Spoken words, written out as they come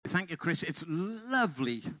you, Chris. It's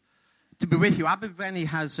lovely to be with you. Abergavenny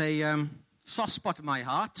has a soft spot in my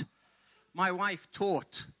heart. My wife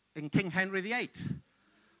taught in King Henry VIII.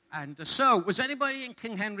 And so, was anybody in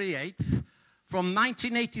King Henry VIII from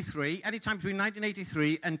 1983, anytime between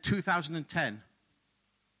 1983 and 2010?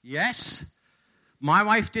 Yes? My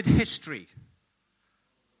wife did history.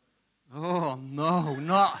 Oh, no,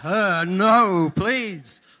 not her. No,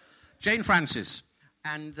 please. Jane Francis.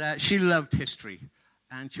 And she loved history.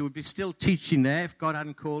 And she would be still teaching there if God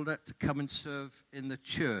hadn't called her to come and serve in the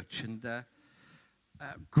church. And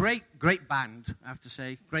great band, I have to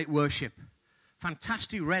say. Great worship.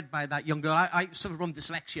 Fantastic read by that young girl. I suffer from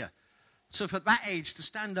dyslexia. So for that age, to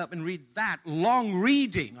stand up and read that long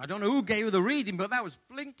reading, I don't know who gave her the reading, but that was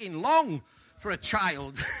blinking long for a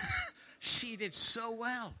child. She did so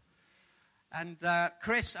well. And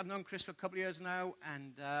Chris, I've known Chris for a couple of years now,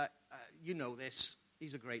 and you know this.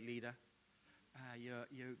 He's a great leader.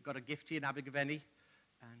 You've got a gift here in Abergavenny,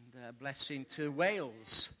 and a blessing to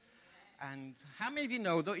Wales. And how many of you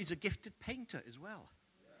know that he's a gifted painter as well?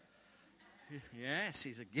 Yes,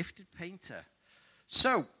 he's a gifted painter.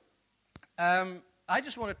 So, I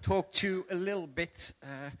just want to talk to you a little bit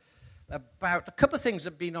about a couple of things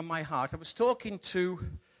that have been on my heart. I was talking to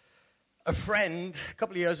a friend a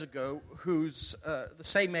couple of years ago who's the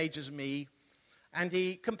same age as me, and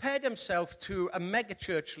he compared himself to a mega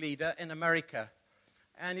church leader in America.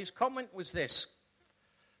 And his comment was this: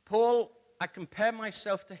 Paul, I compare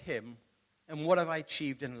myself to him, and what have I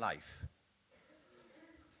achieved in life?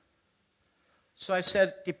 So I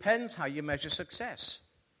said, depends how you measure success.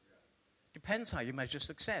 Depends how you measure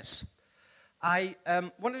success. I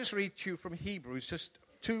want to just read to you from Hebrews, just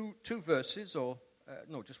two verses, or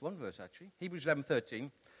just one verse actually. Hebrews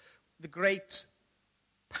 11:13, the great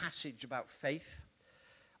passage about faith.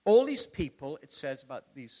 All these people, it says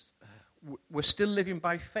about these, were still living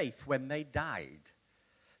by faith when they died.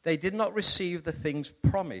 They did not receive the things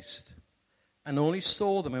promised, and only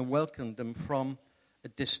saw them and welcomed them from a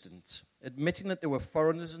distance, admitting that they were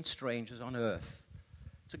foreigners and strangers on earth.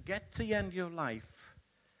 To get to the end of your life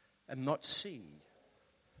and not see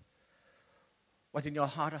what in your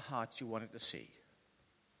heart of hearts you wanted to see.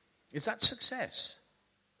 Is that success?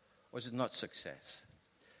 Or is it not success?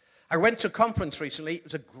 I went to a conference recently. It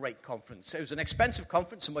was a great conference. It was an expensive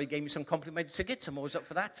conference. Somebody gave me some complimentary tickets. I'm always up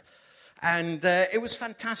for that. And it was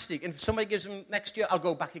fantastic. And if somebody gives them next year, I'll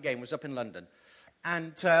go back again. It was up in London.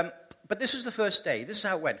 And but this was the first day. This is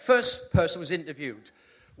how it went. First person was interviewed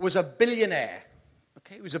was a billionaire.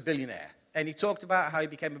 Okay, he was a billionaire. And he talked about how he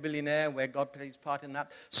became a billionaire, where God played his part in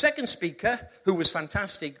that. Second speaker, who was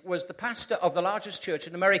fantastic, was the pastor of the largest church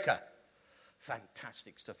in America.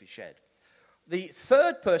 Fantastic stuff he shared. The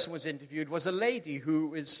third person was interviewed was a lady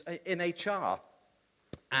who is in HR.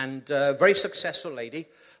 And a very successful lady.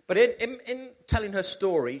 But in telling her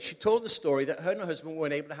story, she told the story that her and her husband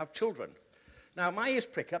weren't able to have children. Now, my ears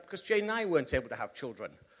prick up because Jane and I weren't able to have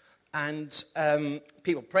children. And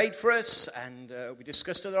people prayed for us, and we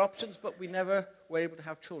discussed other options, but we never were able to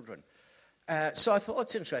have children. So I thought,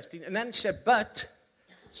 it's interesting. And then she said, but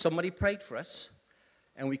somebody prayed for us,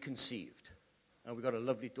 and we conceived. And we got a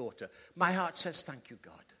lovely daughter. My heart says, thank you,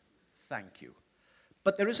 God. Thank you.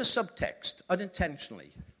 But there is a subtext,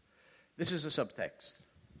 unintentionally. This is a subtext.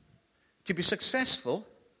 To be successful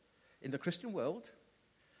in the Christian world,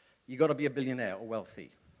 you've got to be a billionaire or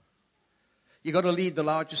wealthy. You've got to lead the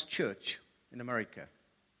largest church in America.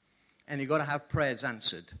 And you've got to have prayers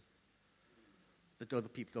answered that other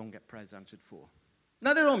people don't get prayers answered for.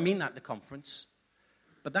 Now, they don't mean that at the conference,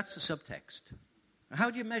 but that's the subtext. Now,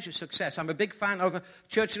 how do you measure success? I'm a big fan of a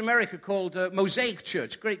church in America called Mosaic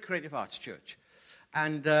Church, great creative arts church.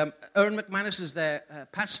 And Erwin McManus is their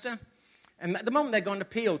pastor. And at the moment, they're going to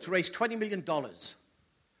appeal to raise $20 million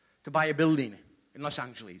to buy a building in Los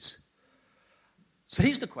Angeles. So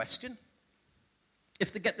here's the question.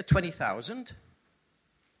 If they get the 20,000,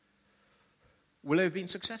 will they have been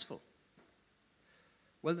successful?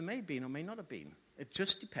 Well, they may have been or may not have been. It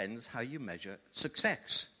just depends how you measure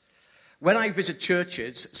success. When I visit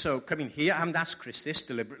churches, so coming here, I haven't asked Chris this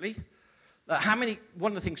deliberately.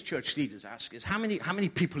 One of the things church leaders ask is, how many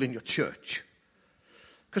people in your church?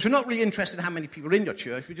 Because we're not really interested in how many people are in your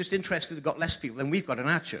church. We're just interested in got less people than we've got in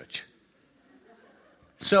our church.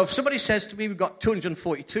 So if somebody says to me, we've got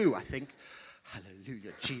 242, I think,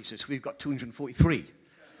 hallelujah, Jesus, we've got 243.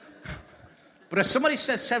 But if somebody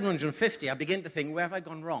says 750, I begin to think, where have I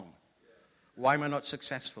gone wrong? Why am I not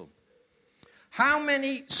successful? How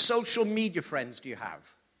many social media friends do you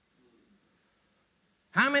have?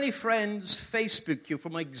 How many friends Facebook you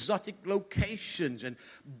from exotic locations and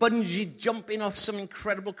bungee jumping off some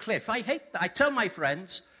incredible cliff? I hate that. I tell my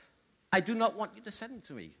friends, I do not want you to send them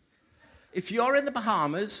to me. If you're in the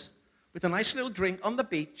Bahamas with a nice little drink on the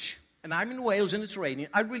beach, and I'm in Wales and it's raining,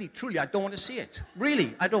 I don't want to see it.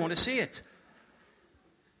 Really, I don't want to see it.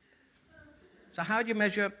 So how do you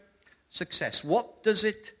measure success? What does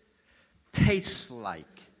it taste like?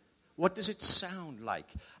 What does it sound like?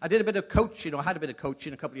 I did a bit of coaching, or had a bit of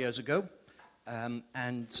coaching a couple of years ago,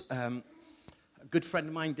 and a good friend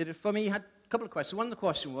of mine did it for me. He had a couple of questions. One of the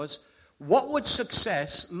questions was, what would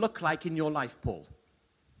success look like in your life, Paul?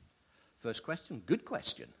 First question, good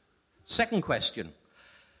question. Second question,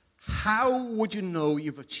 how would you know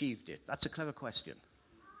you've achieved it? That's a clever question.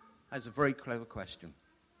 That's a very clever question.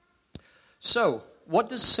 So, what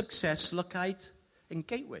does success look like in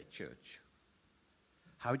Gateway Church?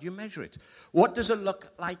 How do you measure it? What does it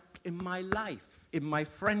look like in my life, in my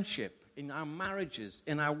friendship, in our marriages,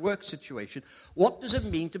 in our work situation? What does it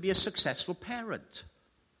mean to be a successful parent?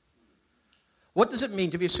 What does it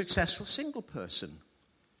mean to be a successful single person?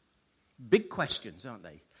 Big questions, aren't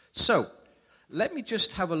they? So, let me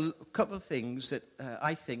just have a couple of things that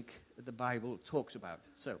I think the Bible talks about.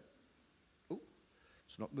 So,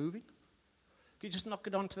 it's not moving. Can you just knock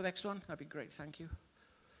it on to the next one? That'd be great, thank you.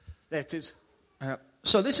 There it is.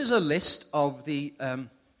 So this is a list of the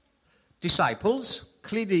disciples.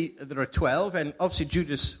 Clearly, there are 12, and obviously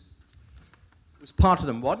Judas was part of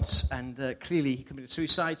them once, and clearly he committed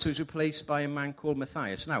suicide, so he was replaced by a man called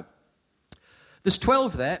Matthias. Now, there's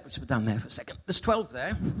 12 there. Let's put down there for a second. There's 12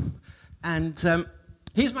 there, and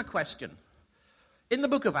here's my question. In the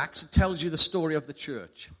book of Acts, it tells you the story of the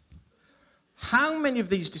church. How many of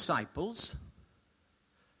these disciples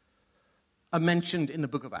are mentioned in the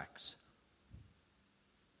book of Acts?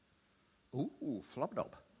 Ooh,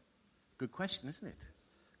 flop-dob. Good question, isn't it?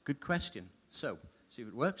 Good question. So, see if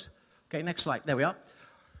it works. Okay, next slide. There we are.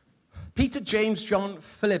 Peter, James, John,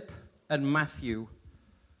 Philip, and Matthew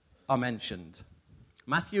are mentioned.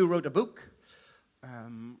 Matthew wrote a book.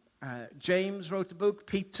 James wrote a book.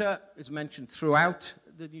 Peter is mentioned throughout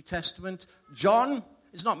the New Testament. John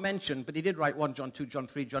is not mentioned, but he did write 1 John, 2 John,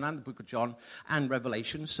 3 John, and the book of John, and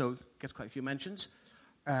Revelation, so gets quite a few mentions.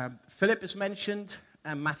 Philip is mentioned,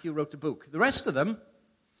 and Matthew wrote a book. The rest of them,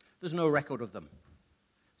 there's no record of them.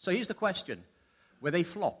 So here's the question. Were they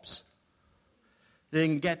flops? They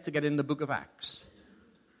didn't get in the book of Acts.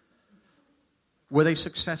 Were they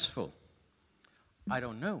successful? I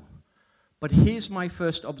don't know. But here's my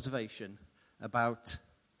first observation about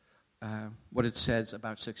what it says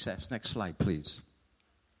about success. Next slide, please.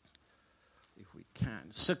 If we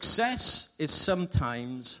can. Success is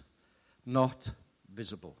sometimes not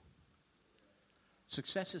visible.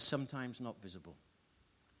 Success is sometimes not visible.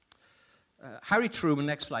 Harry Truman,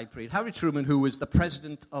 next slide, please. Harry Truman, who was the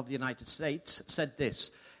President of the United States, said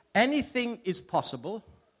this: anything is possible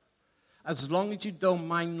as long as you don't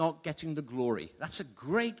mind not getting the glory. That's a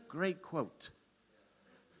great, great quote.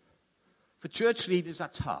 For church leaders,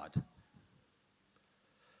 that's hard.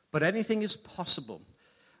 But anything is possible.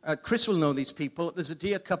 Chris will know these people. There's a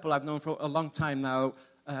dear couple I've known for a long time now,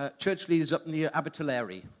 church leaders up near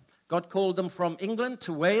Abertillery. God called them from England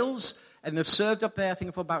to Wales, and they've served up there, I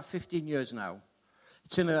think, for about 15 years now.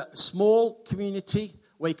 It's in a small community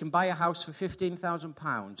where you can buy a house for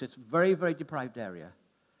 £15,000. It's a very, very deprived area.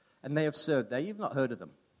 And they have served there. You've not heard of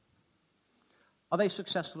them. Are they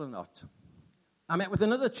successful or not? I met with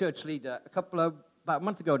another church leader about a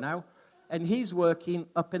month ago now, and he's working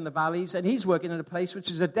up in the valleys, and he's working in a place which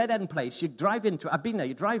is a dead-end place. You drive into it. I've been there.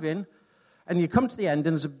 You drive in, and you come to the end,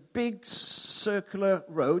 and there's a big circular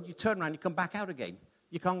road. You turn around, you come back out again.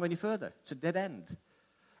 You can't go any further. It's a dead end.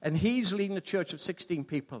 And he's leading a church of 16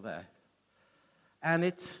 people there. And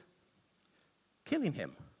it's killing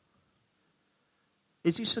him.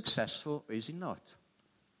 Is he successful or is he not?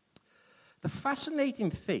 The fascinating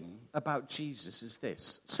thing about Jesus is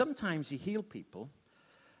this. Sometimes he healed people,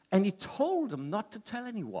 and he told them not to tell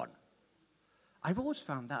anyone. I've always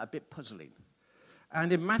found that a bit puzzling.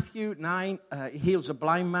 And in Matthew 9, he heals a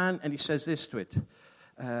blind man, and he says this to it.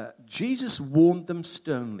 Jesus warned them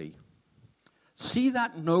sternly. See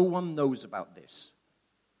that no one knows about this.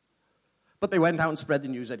 But they went out and spread the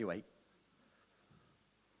news anyway.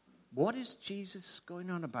 What is Jesus going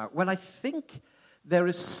on about? Well, I think there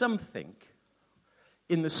is something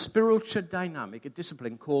in the spiritual dynamic, a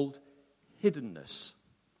discipline called hiddenness.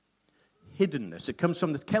 Hiddenness. It comes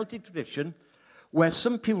from the Celtic tradition where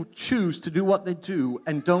some people choose to do what they do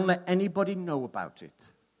and don't let anybody know about it.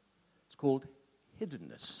 It's called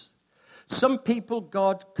hiddenness. Some people,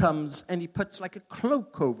 God comes and he puts like a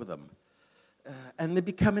cloak over them. And they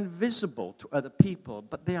become invisible to other people,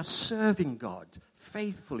 but they are serving God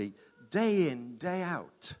faithfully, day in, day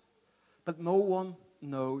out. But no one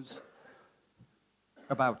knows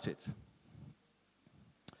about it.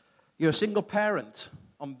 You're a single parent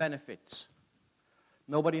on benefits.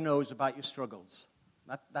 Nobody knows about your struggles.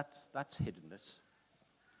 That's hiddenness.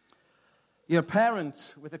 You're a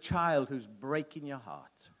parent with a child who's breaking your heart.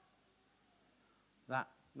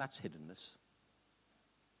 That's hiddenness.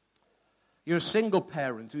 You're a single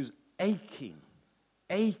parent who's aching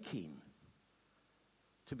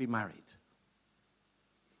to be married.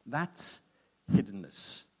 That's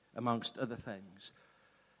hiddenness, amongst other things.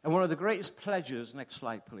 And one of the greatest pleasures, next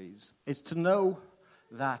slide please, is to know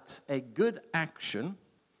that a good action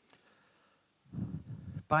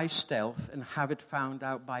by stealth and have it found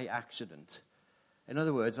out by accident. In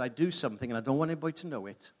other words, I do something and I don't want anybody to know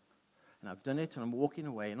it. And I've done it and I'm walking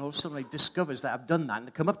away and all of a sudden I discover that I've done that and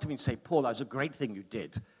they come up to me and say, Paul, that was a great thing you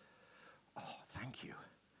did. Oh, thank you.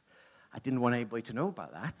 I didn't want anybody to know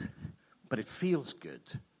about that. But it feels good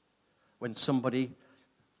when somebody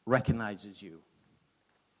recognizes you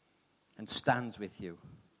and stands with you.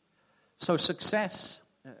 So success,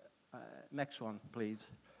 next one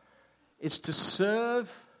please, is to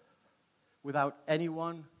serve without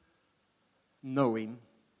anyone knowing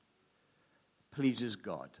pleases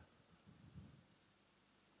God.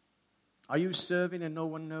 Are you serving and no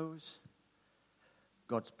one knows?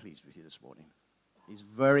 God's pleased with you this morning. He's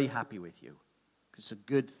very happy with you. It's a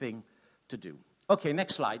good thing to do. Okay,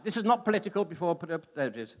 next slide. This is not political. Before I put it up, there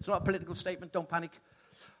it is. It's not a political statement. Don't panic.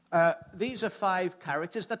 These are 5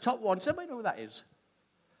 characters. The top one, does anybody know who that is?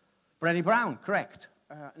 Brené Brown, correct.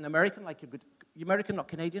 An American, like a good... You American, not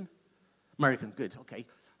Canadian? American, good, okay.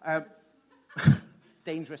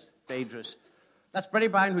 Dangerous. That's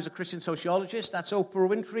Brené Brown, who's a Christian sociologist. That's Oprah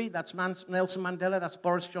Winfrey. That's Nelson Mandela. That's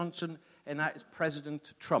Boris Johnson. And that is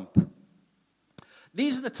President Trump.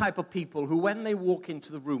 These are the type of people who, when they walk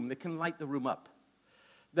into the room, they can light the room up.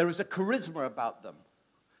 There is a charisma about them.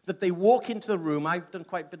 That they walk into the room. I've done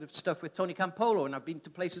quite a bit of stuff with Tony Campolo, and I've been to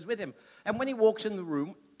places with him. And when he walks in the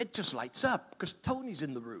room, it just lights up, because Tony's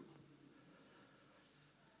in the room.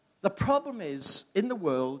 The problem is, in the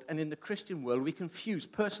world, and in the Christian world, we confuse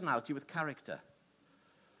personality with character.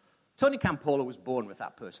 Tony Campolo was born with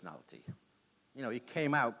that personality. You know, he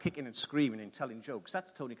came out kicking and screaming and telling jokes.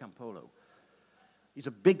 That's Tony Campolo. He's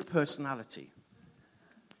a big personality.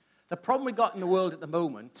 The problem we got in the world at the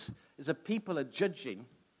moment is that people are judging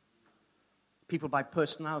people by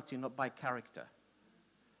personality, not by character.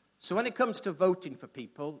 So when it comes to voting for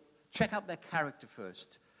people, check out their character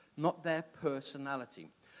first, not their personality.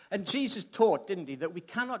 And Jesus taught, didn't he, that we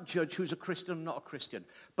cannot judge who's a Christian or not a Christian.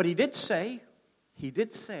 But he did say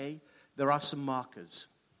there are some markers.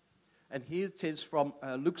 And here it is from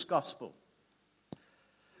Luke's Gospel.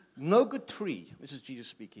 No good tree, this is Jesus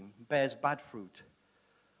speaking, bears bad fruit,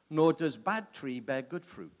 nor does bad tree bear good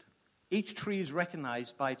fruit. Each tree is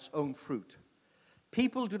recognized by its own fruit.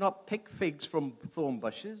 People do not pick figs from thorn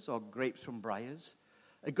bushes or grapes from briars.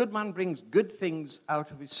 A good man brings good things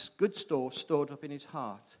out of his good store stored up in his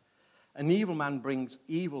heart. An evil man brings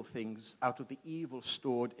evil things out of the evil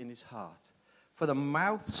stored in his heart. For the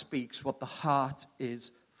mouth speaks what the heart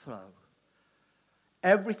is full.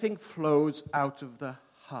 Everything flows out of the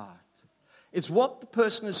heart. Is what the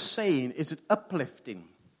person is saying, is it uplifting?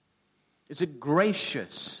 Is it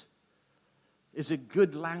gracious? Is it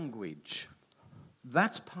good language?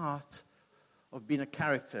 That's part of being a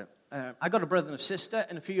character. I got a brother and a sister,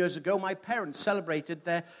 and a few years ago, my parents celebrated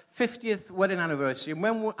their 50th wedding anniversary. And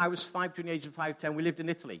when I was 5, between the age of 5 and 10, we lived in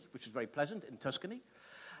Italy, which was very pleasant, in Tuscany.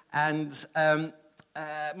 And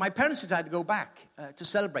my parents decided to go back to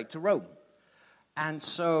celebrate, to Rome. And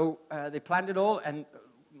so they planned it all, and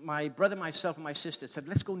my brother, myself, and my sister said,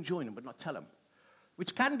 let's go and join them, but not tell them.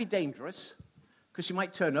 Which can be dangerous, because you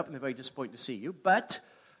might turn up and they're very disappointed to see you. But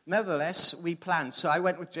nevertheless, we planned. So I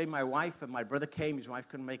went with Jane, my wife, and my brother came. His wife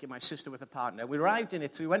couldn't make it. My sister with a partner. We arrived in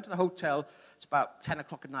Italy. We went to the hotel. It's about 10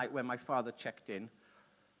 o'clock at night when my father checked in.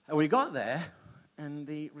 And we got there, and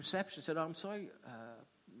the receptionist said, I'm sorry,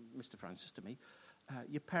 Mr. Francis, to me,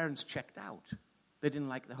 your parents checked out. They didn't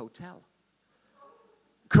like the hotel.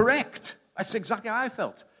 Correct. That's exactly how I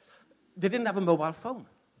felt. They didn't have a mobile phone.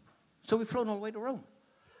 So we've flown all the way to Rome.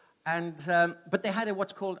 And but they had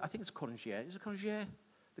what's called, I think it's concierge. Is it concierge?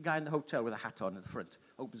 The guy in the hotel with a hat on at the front,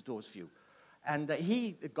 opens doors for you. And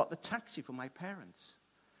he got the taxi for my parents.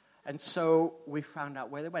 And so we found out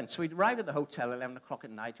where they went. So we arrived at the hotel at 11 o'clock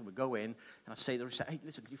at night, and we go in, and I say to the reception, hey,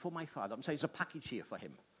 listen, can you phone my father? I'm saying there's a package here for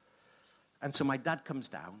him. And so my dad comes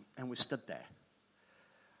down, and we stood there.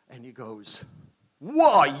 And he goes,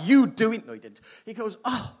 what are you doing? No, he didn't. He goes,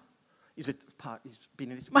 oh, He's at the party, he's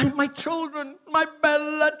been in it. My children, my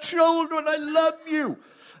Bella children, I love you.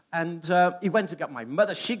 And he went to get my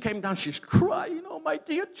mother. She came down, she's crying, oh, my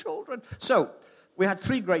dear children. So we had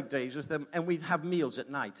 3 great days with them, and we'd have meals at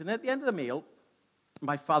night. And at the end of the meal,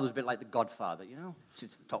 my father was a bit like the Godfather,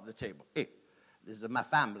 sits at the top of the table. Hey, this is my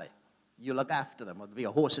family. You look after them, or there'll be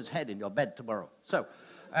a horse's head in your bed tomorrow. So,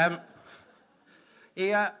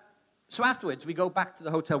 so afterwards, we go back to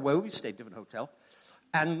the hotel where we stayed, different hotel.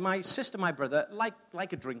 And my sister, my brother,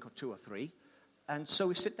 like a drink or 2 or 3. And so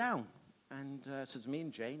we sit down. And so it's me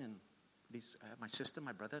and Jane and my sister,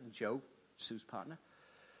 my brother, and Joe, Sue's partner.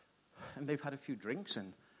 And they've had a few drinks.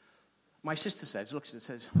 And my sister looks and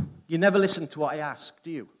says, you never listen to what I ask,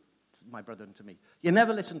 do you? To my brother and to me. You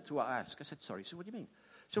never listen to what I ask. I said, sorry. So what do you mean?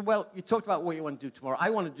 So, well, you talked about what you want to do tomorrow. I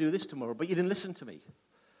want to do this tomorrow, but you didn't listen to me.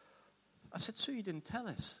 I said, Sue, you didn't tell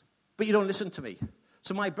us. But you don't listen to me.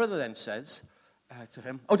 So my brother then says to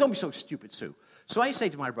him, oh, don't be so stupid, Sue. So I say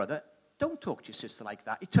to my brother, don't talk to your sister like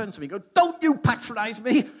that. He turns to me and goes, don't you patronize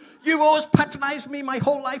me. You always patronize me my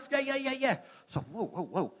whole life. Yeah. So,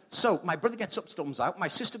 whoa. So my brother gets up, storms out. My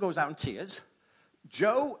sister goes out in tears.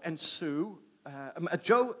 Joe and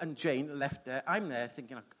Jane are left there. I'm there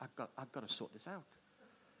thinking, I've got to sort this out.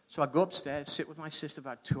 So I go upstairs, sit with my sister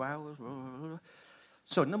about 2 hours.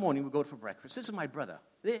 So in the morning, we go for breakfast. This is my brother.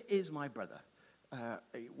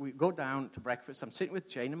 We go down to breakfast. I'm sitting with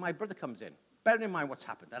Jane, and my brother comes in. Bearing in mind what's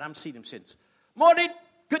happened, and I haven't seen him since. Morning.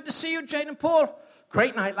 Good to see you, Jane and Paul.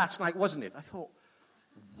 Great night last night, wasn't it? I thought,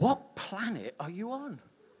 what planet are you on?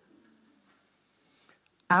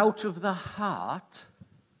 Out of the heart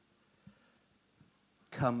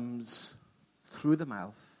comes, through the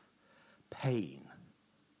mouth, pain.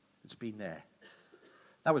 It's been there.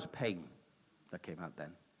 That was pain that came out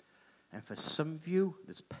then. And for some of you,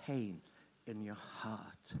 there's pain in your heart.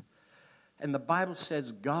 And the Bible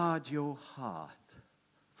says, guard your heart,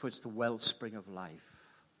 for it's the wellspring of life.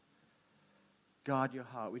 Guard your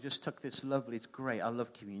heart. We just took this lovely, it's great. I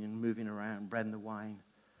love communion, moving around, bread and the wine.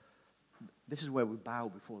 This is where we bow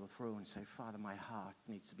before the throne and say, Father, my heart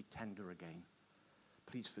needs to be tender again.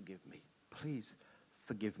 Please forgive me. Please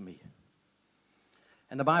forgive me.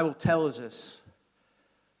 And the Bible tells us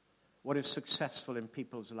what is successful in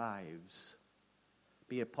people's lives.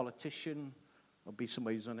 Be a politician or be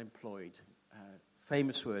somebody who's unemployed.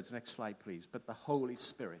 Famous words. Next slide, please. But the Holy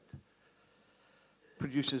Spirit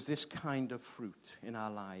produces this kind of fruit in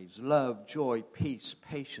our lives. Love, joy, peace,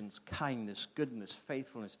 patience, kindness, goodness,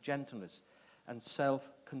 faithfulness, gentleness, and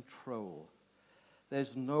self-control.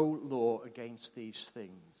 There's no law against these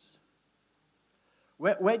things.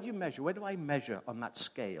 Where do you measure? Where do I measure on that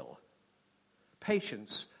scale?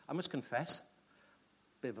 Patience, I must confess,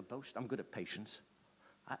 bit of a boast, I'm good at patience.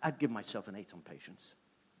 I'd give myself an 8 on patience.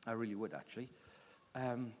 I really would, actually.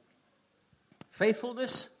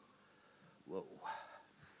 Faithfulness, whoa,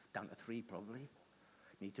 down to 3 probably.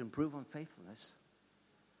 Need to improve on faithfulness.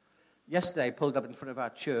 Yesterday, I pulled up in front of our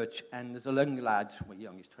church, and there's a young lad, well,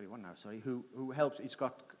 young, he's 21 now, sorry, who helps. He's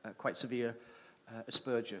got quite severe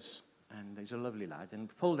Asperger's, and he's a lovely lad. And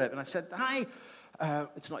pulled up, and I said, hi,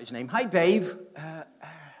 it's not his name, hi, Dave.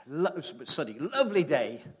 Sunny, lovely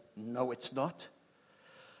day. No, it's not.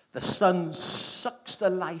 The sun sucks the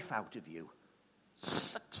life out of you.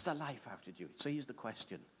 Sucks the life out of you. So here's the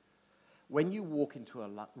question. When you walk into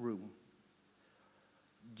a room,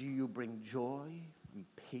 do you bring joy and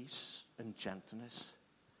peace and gentleness,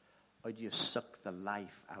 or do you suck the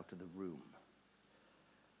life out of the room?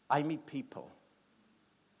 I meet people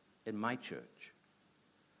in my church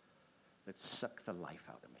that suck the life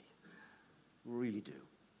out of me. Really do.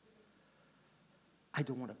 I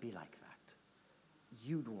don't want to be like that.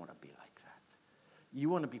 You don't want to be like that. You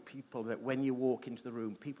want to be people that when you walk into the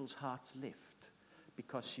room, people's hearts lift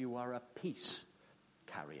because you are a peace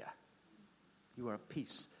carrier. You are a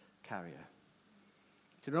peace carrier.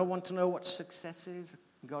 Do you want to know what success is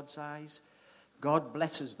in God's eyes? God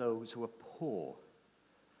blesses those who are poor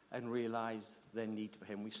and realize their need for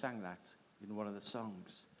him. We sang that in one of the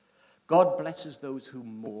songs. God blesses those who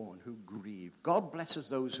mourn, who grieve. God blesses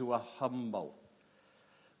those who are humble.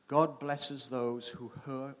 God blesses those who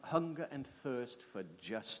hunger and thirst for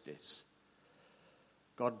justice.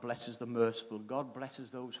 God blesses the merciful. God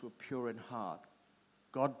blesses those who are pure in heart.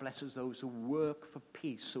 God blesses those who work for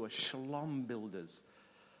peace, who are shalom builders.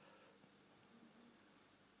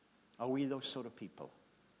 Are we those sort of people?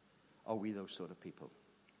 Are we those sort of people?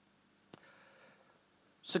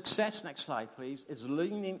 Success, next slide please, is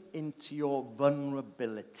leaning into your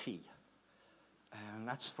vulnerability. And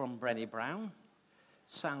that's from Brené Brown.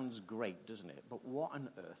 Sounds great, doesn't it? But what on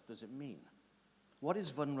earth does it mean? What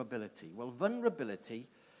is vulnerability? Well, vulnerability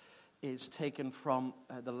is taken from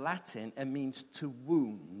the Latin and means to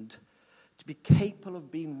wound, to be capable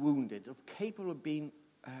of being wounded, of capable of being...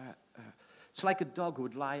 it's like a dog who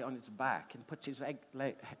would lie on its back and puts his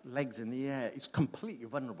legs in the air. He's completely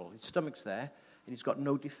vulnerable. His stomach's there, and he's got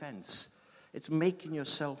no defense. It's making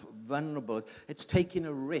yourself vulnerable. It's taking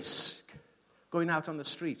a risk. Going out on the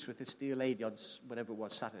streets with this dear lady on whatever it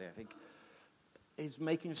was, Saturday, I think. It's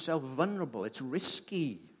making yourself vulnerable. It's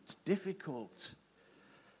risky. It's difficult.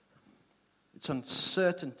 It's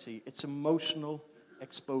uncertainty. It's emotional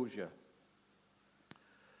exposure.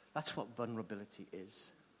 That's what vulnerability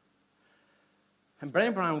is. And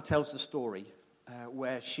Brené Brown tells the story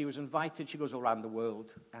where she was invited, she goes all around the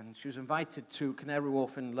world, and she was invited to Canary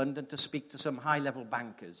Wharf in London to speak to some high-level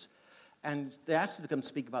bankers. And they asked her to come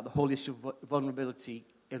speak about the whole issue of vulnerability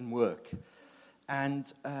in work.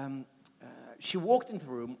 And she walked into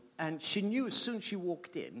the room, and she knew as soon as she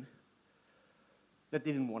walked in that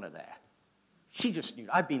they didn't want her there. She just knew.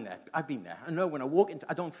 I've been there. I know when I walk into...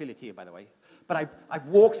 I don't feel it here, by the way. But I've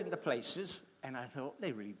walked into places, and I thought,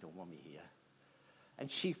 they really don't want me here.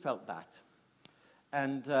 And she felt that.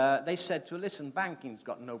 And they said to her, listen, banking's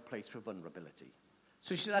got no place for vulnerability.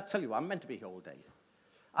 So she said, I'll tell you what, I'm meant to be here all day.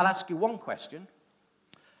 I'll ask you one question,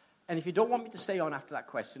 and if you don't want me to stay on after that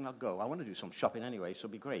question, I'll go. I want to do some shopping anyway, so it'll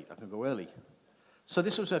be great. I can go early. So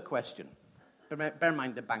this was her question. Bear in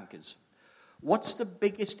mind, the bankers. What's the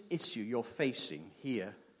biggest issue you're facing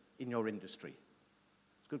here in your industry?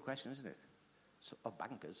 It's a good question, isn't it? So, of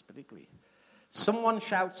bankers, particularly. Someone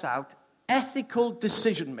shouts out, ethical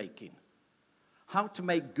decision-making. How to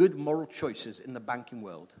make good moral choices in the banking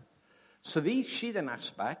world. So she then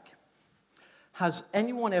asked back, has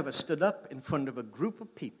anyone ever stood up in front of a group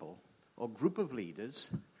of people or group of leaders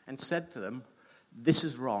and said to them, this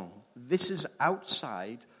is wrong. This is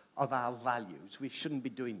outside of our values. We shouldn't be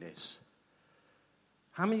doing this.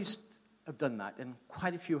 How many have done that? And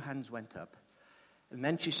quite a few hands went up. And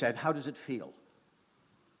then she said, how does it feel?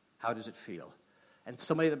 How does it feel? And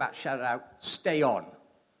somebody at the back shouted out, stay on.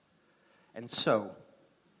 And so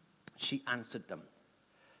she answered them.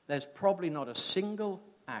 There's probably not a single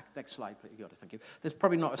act, next slide, please. Thank you. There's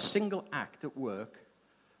probably not a single act at work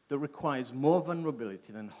that requires more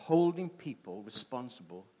vulnerability than holding people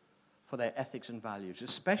responsible for their ethics and values,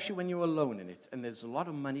 especially when you're alone in it and there's a lot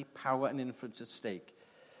of money, power, and influence at stake.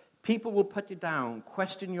 People will put you down,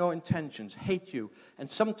 question your intentions, hate you, and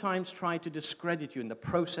sometimes try to discredit you in the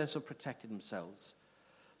process of protecting themselves.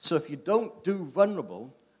 So if you don't do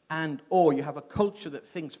vulnerable or you have a culture that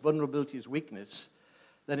thinks vulnerability is weakness,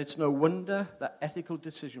 then it's no wonder that ethical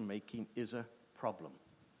decision-making is a problem.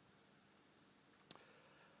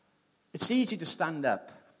 It's easy to stand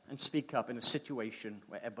up and speak up in a situation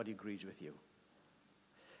where everybody agrees with you.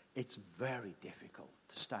 It's very difficult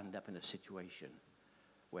to stand up in a situation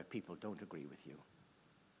where people don't agree with you.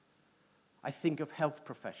 I think of health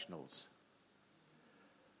professionals.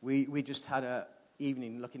 We just had an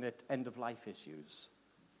evening looking at end-of-life issues.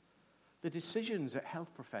 The decisions that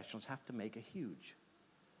health professionals have to make are huge.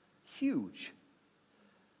 Huge.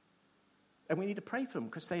 And we need to pray for them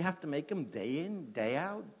because they have to make them day in, day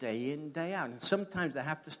out, day in, day out. And sometimes they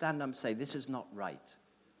have to stand up and say, this is not right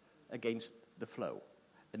against the flow.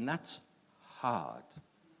 And that's hard.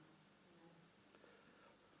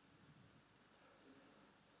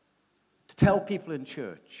 To tell people in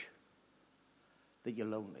church that you're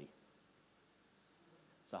lonely.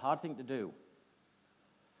 It's a hard thing to do.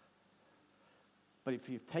 But if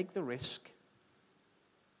you take the risk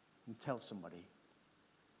and tell somebody,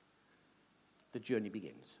 the journey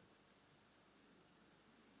begins.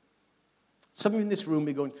 Some of you in this room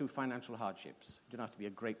are going through financial hardships. You don't have to be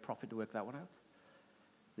a great prophet to work that one out.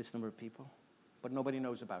 This number of people. But nobody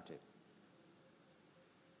knows about it.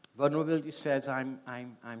 Vulnerability says, I'm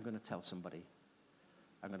going to tell somebody.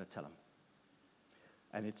 I'm going to tell them.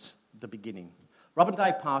 And it's the beginning. Rob and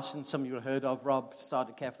Di Parsons, some of you have heard of. Rob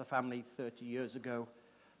started Care for the Family 30 years ago.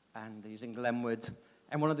 And he's in Glenwood.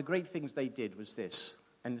 And one of the great things they did was this.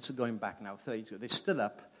 And this is going back now, 30 years ago. They stood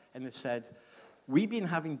up and they said, we've been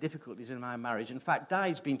having difficulties in our marriage. In fact,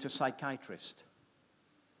 Di's been to a psychiatrist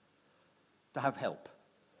to have help.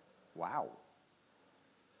 Wow.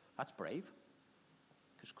 That's brave.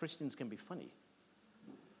 Because Christians can be funny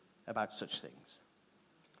about such things.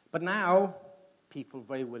 But now, people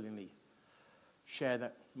very willingly share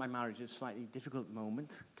that my marriage is slightly difficult at the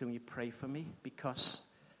moment. Can you pray for me? Because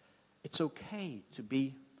it's okay to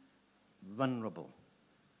be vulnerable.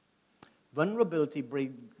 Vulnerability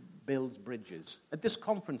builds bridges. At this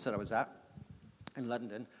conference that I was at in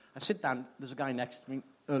London, I sit down, there's a guy next to me,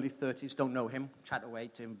 early 30s, don't know him, chat away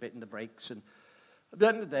to him a bit in the breaks, and At the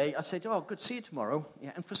end of the day, I said, good, see you tomorrow.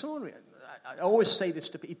 Yeah, and for some reason, I always say this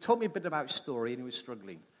to people. He told me a bit about his story, and he was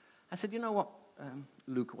struggling. I said, you know what?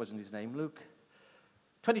 Luke wasn't his name. Luke,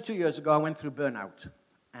 22 years ago, I went through burnout.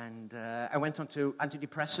 And I went on to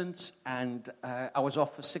antidepressants, and I was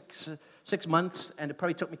off for six months, and it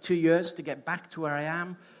probably took me 2 years to get back to where I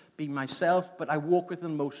am, being myself, but I walk with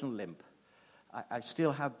an emotional limp. I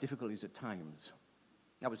still have difficulties at times.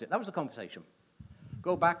 That was it. That was the conversation.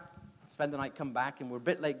 Go back, spend the night, come back, and we're a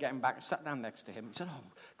bit late getting back. I sat down next to him. He said,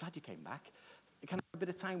 glad you came back. Can I have a bit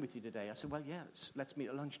of time with you today? I said, well, yeah, let's meet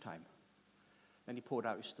at lunchtime. Then he poured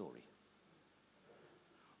out his story.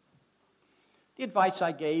 The advice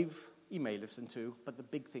I gave, he may listen to, but the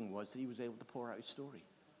big thing was that he was able to pour out his story.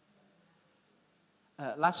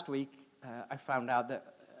 Last week, I found out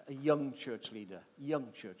that a young church leader,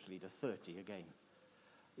 30 again,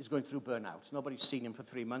 is going through burnout. Nobody's seen him for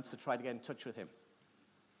 3 months to try to get in touch with him.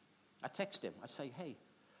 I text him. I say, hey,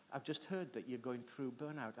 I've just heard that you're going through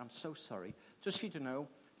burnout. I'm so sorry. Just for you to know,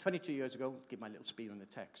 22 years ago, give my little speed on the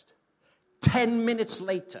text. 10 minutes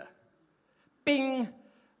later, bing,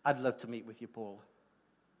 I'd love to meet with you, Paul.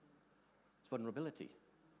 It's vulnerability.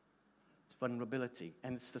 It's vulnerability.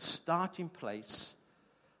 And it's the starting place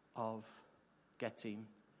of getting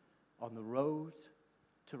on the road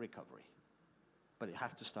to recovery. But you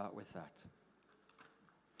have to start with that.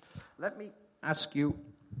 Let me ask you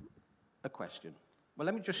a question. Well,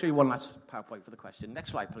 let me just show you one last PowerPoint for the question.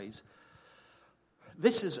 Next slide, please.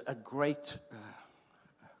 This is a great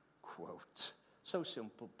quote. So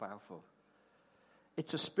simple, powerful.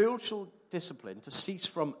 It's a spiritual discipline to cease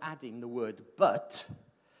from adding the word but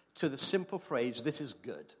to the simple phrase, this is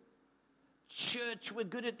good. Church, we're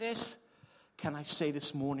good at this. Can I say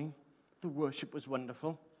this morning, the worship was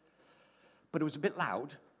wonderful, but it was a bit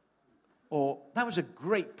loud. Or, that was a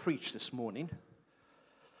great preach this morning,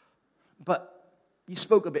 but you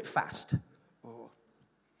spoke a bit fast. Or,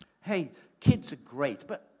 hey, kids are great,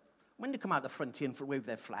 but when they come out the front here and wave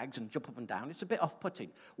their flags and jump up and down, it's a bit off-putting.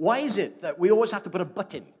 Why is it that we always have to put a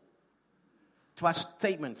but in to our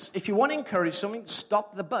statements? If you want to encourage something,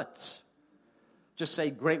 stop the buts. Just say,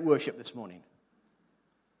 great worship this morning.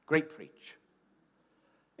 Great preach.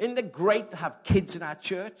 Isn't it great to have kids in our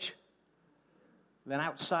church? Then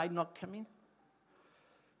outside not coming?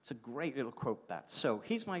 It's a great little quote, that. So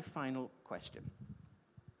here's my final question.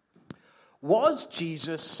 Was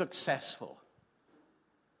Jesus successful?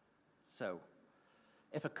 So,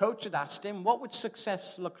 if a coach had asked him, what would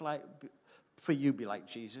success look like for you, be like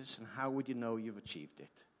Jesus, and how would you know you've achieved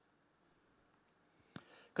it?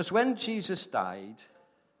 Because when Jesus died,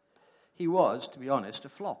 he was, to be honest, a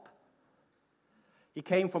flop. He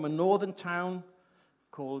came from a northern town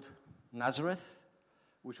called Nazareth,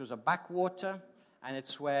 which was a backwater, and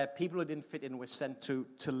it's where people who didn't fit in were sent to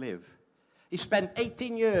live. He spent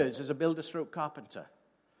 18 years as a builder-stroke-carpenter.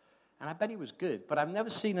 And I bet he was good, but I've never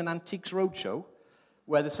seen an Antiques Roadshow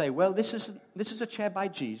where they say, well, this is a chair by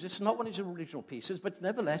Jesus, not one of his original pieces, but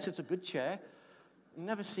nevertheless, it's a good chair.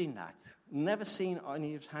 Never seen that. Never seen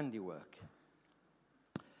any of his handiwork.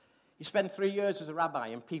 He spent 3 years as a rabbi,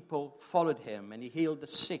 and people followed him, and he healed the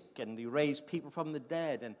sick, and he raised people from the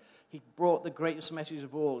dead, and he brought the greatest message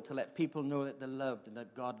of all to let people know that they're loved and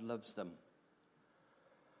that God loves them.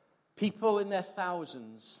 People in their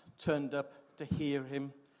thousands turned up to hear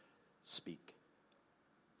him speak.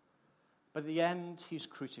 But at the end, he's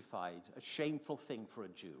crucified, a shameful thing for a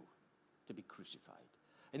Jew to be crucified.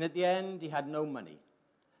 And at the end, he had no money.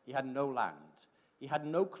 He had no land. He had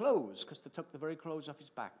no clothes, because they took the very clothes off his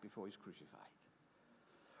back before he was crucified.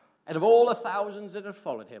 And of all the thousands that had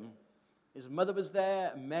followed him, his mother was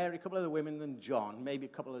there, Mary, a couple of the women, and John, maybe a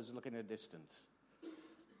couple others looking at a distance.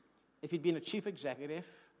 If he'd been a chief executive,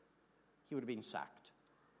 he would have been sacked,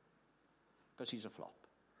 because he's a flop.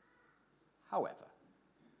 However,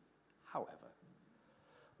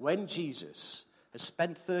 when Jesus has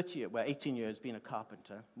spent 18 years being a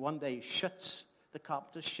carpenter, one day he shuts the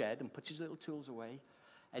carpenter's shed and puts his little tools away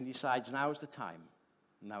and decides now's the time.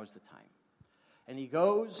 And he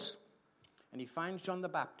goes and he finds John the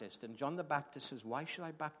Baptist, and John the Baptist says, why should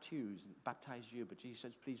I baptize you? But Jesus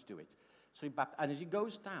says, please do it. So and as he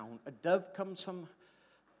goes down, a dove comes from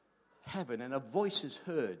heaven and a voice is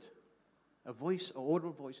heard. An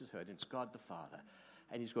audible voice is heard, and it's God the Father.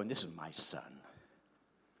 And he's going, this is my son.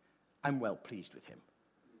 I'm well pleased with him.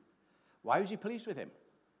 Why was he pleased with him?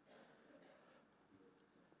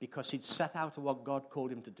 Because he'd set out to what God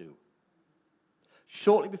called him to do.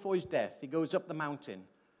 Shortly before his death, he goes up the mountain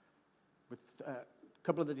with a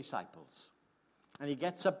couple of the disciples. And he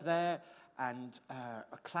gets up there, and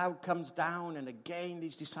a cloud comes down, and again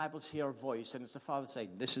these disciples hear a voice, and it's the Father saying,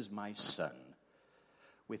 this is my son,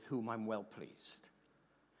 with whom I'm well pleased.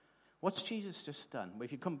 What's Jesus just done? Well,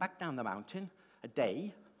 if you come back down the mountain a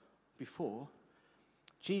day before,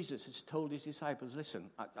 Jesus has told his disciples, listen,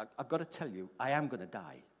 I've got to tell you, I am going to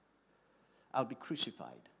die. I'll be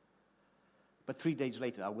crucified. But 3 days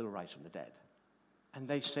later, I will rise from the dead. And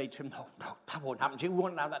they say to him, no, that won't happen to you. We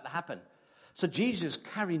won't allow that to happen. So Jesus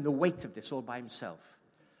carrying the weight of this all by himself.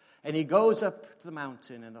 And he goes up to the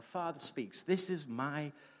mountain and the Father speaks, this is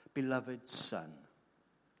my beloved Son.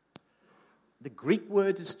 The Greek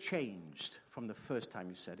word has changed from the first time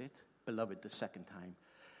you said it, beloved the second time.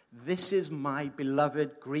 This is my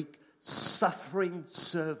beloved Greek suffering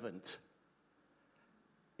servant.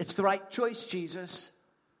 It's the right choice, Jesus.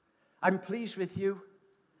 I'm pleased with you.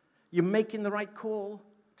 You're making the right call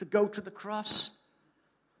to go to the cross.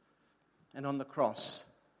 And on the cross,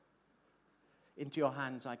 into your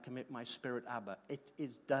hands I commit my spirit, Abba. It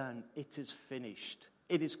is done. It is finished.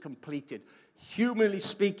 It is completed. Humanly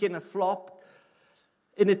speaking, a flop.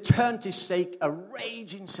 In eternity's sake, a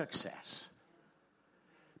raging success.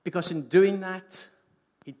 Because in doing that,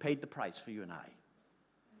 he paid the price for you and I.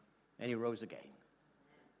 And he rose again.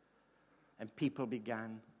 And people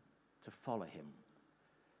began to follow him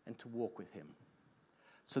and to walk with him.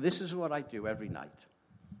 So this is what I do every night.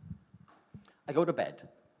 I go to bed,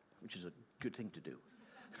 which is a good thing to do.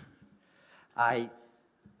 I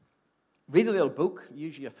read a little book,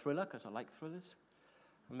 usually a thriller, because I like thrillers.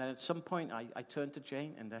 And then at some point, I turn to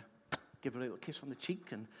Jane and give her a little kiss on the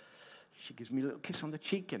cheek, and she gives me a little kiss on the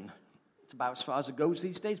cheek, and it's about as far as it goes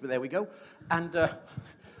these days, but there we go. And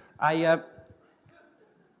I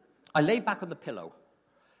lay back on the pillow,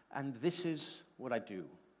 and this is what I do.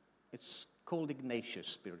 It's called Ignatius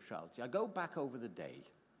spirituality. I go back over the day.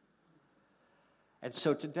 And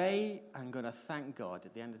so today, I'm going to thank God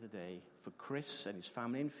at the end of the day for Chris and his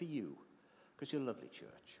family and for you, because you're a lovely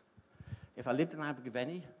church. If I lived in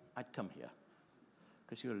Abergavenny, I'd come here,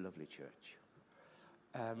 because you're a lovely church.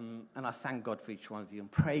 And I thank God for each one of you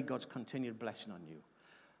and pray God's continued blessing on you.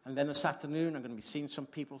 And then this afternoon, I'm going to be seeing some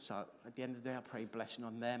people, so at the end of the day, I pray blessing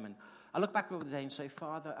on them. And I look back over the day and say,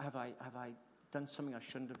 Father, have I done something I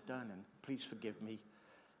shouldn't have done? And please forgive me.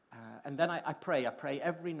 And then I pray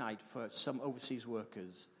every night for some overseas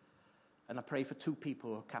workers. And I pray for 2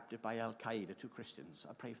 people who are captured by Al-Qaeda, 2 Christians.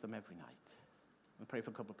 I pray for them every night. I pray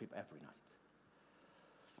for a couple of people every night.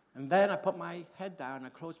 And then I put my head down, I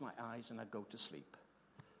close my eyes, and I go to sleep.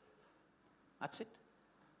 That's it.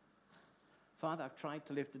 Father, I've tried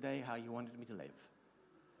to live today how you wanted me to live.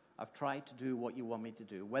 I've tried to do what you want me to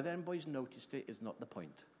do. Whether anybody's noticed it is not the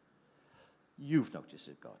point. You've noticed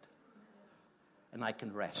it, God. And I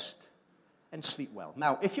can rest and sleep well.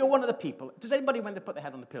 Now, if you're one of the people, does anybody, when they put their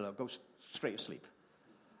head on the pillow, go straight to sleep?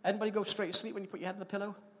 Anybody go straight to sleep when you put your head on the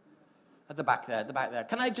pillow? At the back there.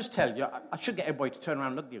 Can I just tell you, I should get everybody to turn around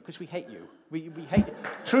and look at you, because we hate you. We hate you.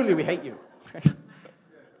 Truly, we hate you.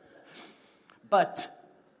 But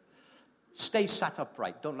stay sat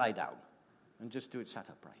upright. Don't lie down. And just do it sat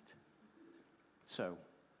upright. So,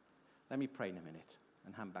 let me pray in a minute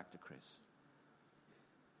and hand back to Chris.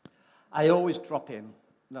 I always drop in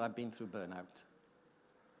that I've been through burnout.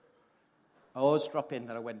 I always drop in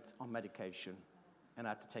that I went on medication and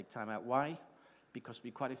I had to take time out. Why? Because there'll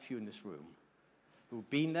be quite a few in this room who've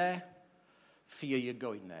been there, fear you're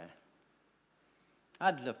going there.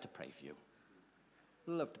 I'd love to pray for you.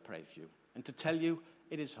 Love to pray for you. And to tell you,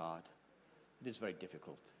 it is hard. It is very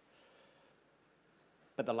difficult.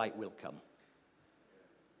 But the light will come.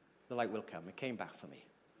 The light will come. It came back for me.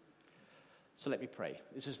 So let me pray.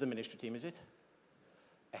 This is the ministry team, is it?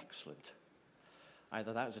 Excellent.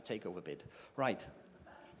 Either that was a takeover bid. Right.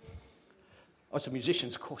 Oh, some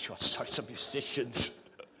musicians. Of course you are. Sorry, some musicians.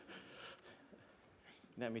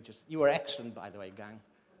 Let me just... You were excellent, by the way, gang.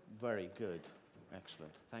 Very good.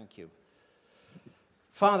 Excellent. Thank you.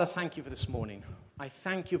 Father, thank you for this morning. I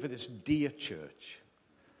thank you for this dear church.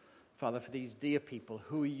 Father, for these dear people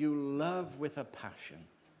who you love with a passion.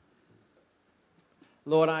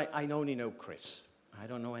 Lord, I only know Chris. I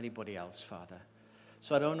don't know anybody else, Father.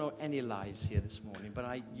 So I don't know any lives here this morning,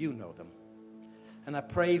 but you know them. And I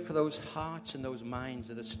pray for those hearts and those minds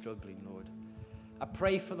that are struggling, Lord. I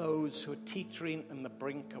pray for those who are teetering on the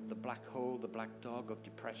brink of the black hole, the black dog of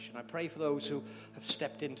depression. I pray for those who have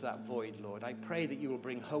stepped into that void, Lord. I pray that you will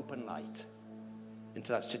bring hope and light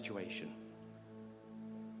into that situation.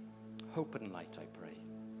 Hope and light, I pray.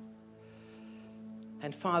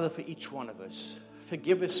 And Father, for each one of us,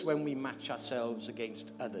 forgive us when we match ourselves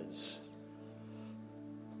against others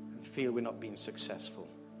and feel we're not being successful.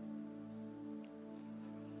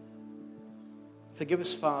 Forgive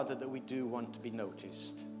us, Father, that we do want to be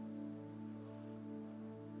noticed.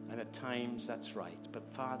 And at times that's right. But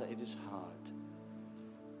Father, it is hard.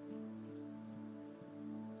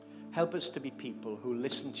 Help us to be people who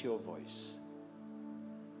listen to your voice,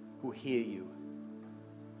 who hear you.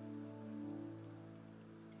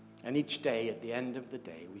 And each day, at the end of the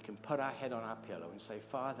day, we can put our head on our pillow and say,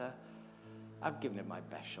 Father, I've given it my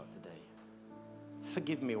best shot today.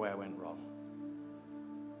 Forgive me where I went wrong.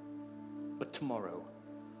 But tomorrow,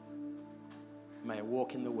 may I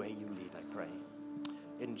walk in the way you lead, I pray.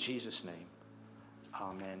 In Jesus' name,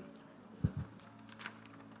 amen.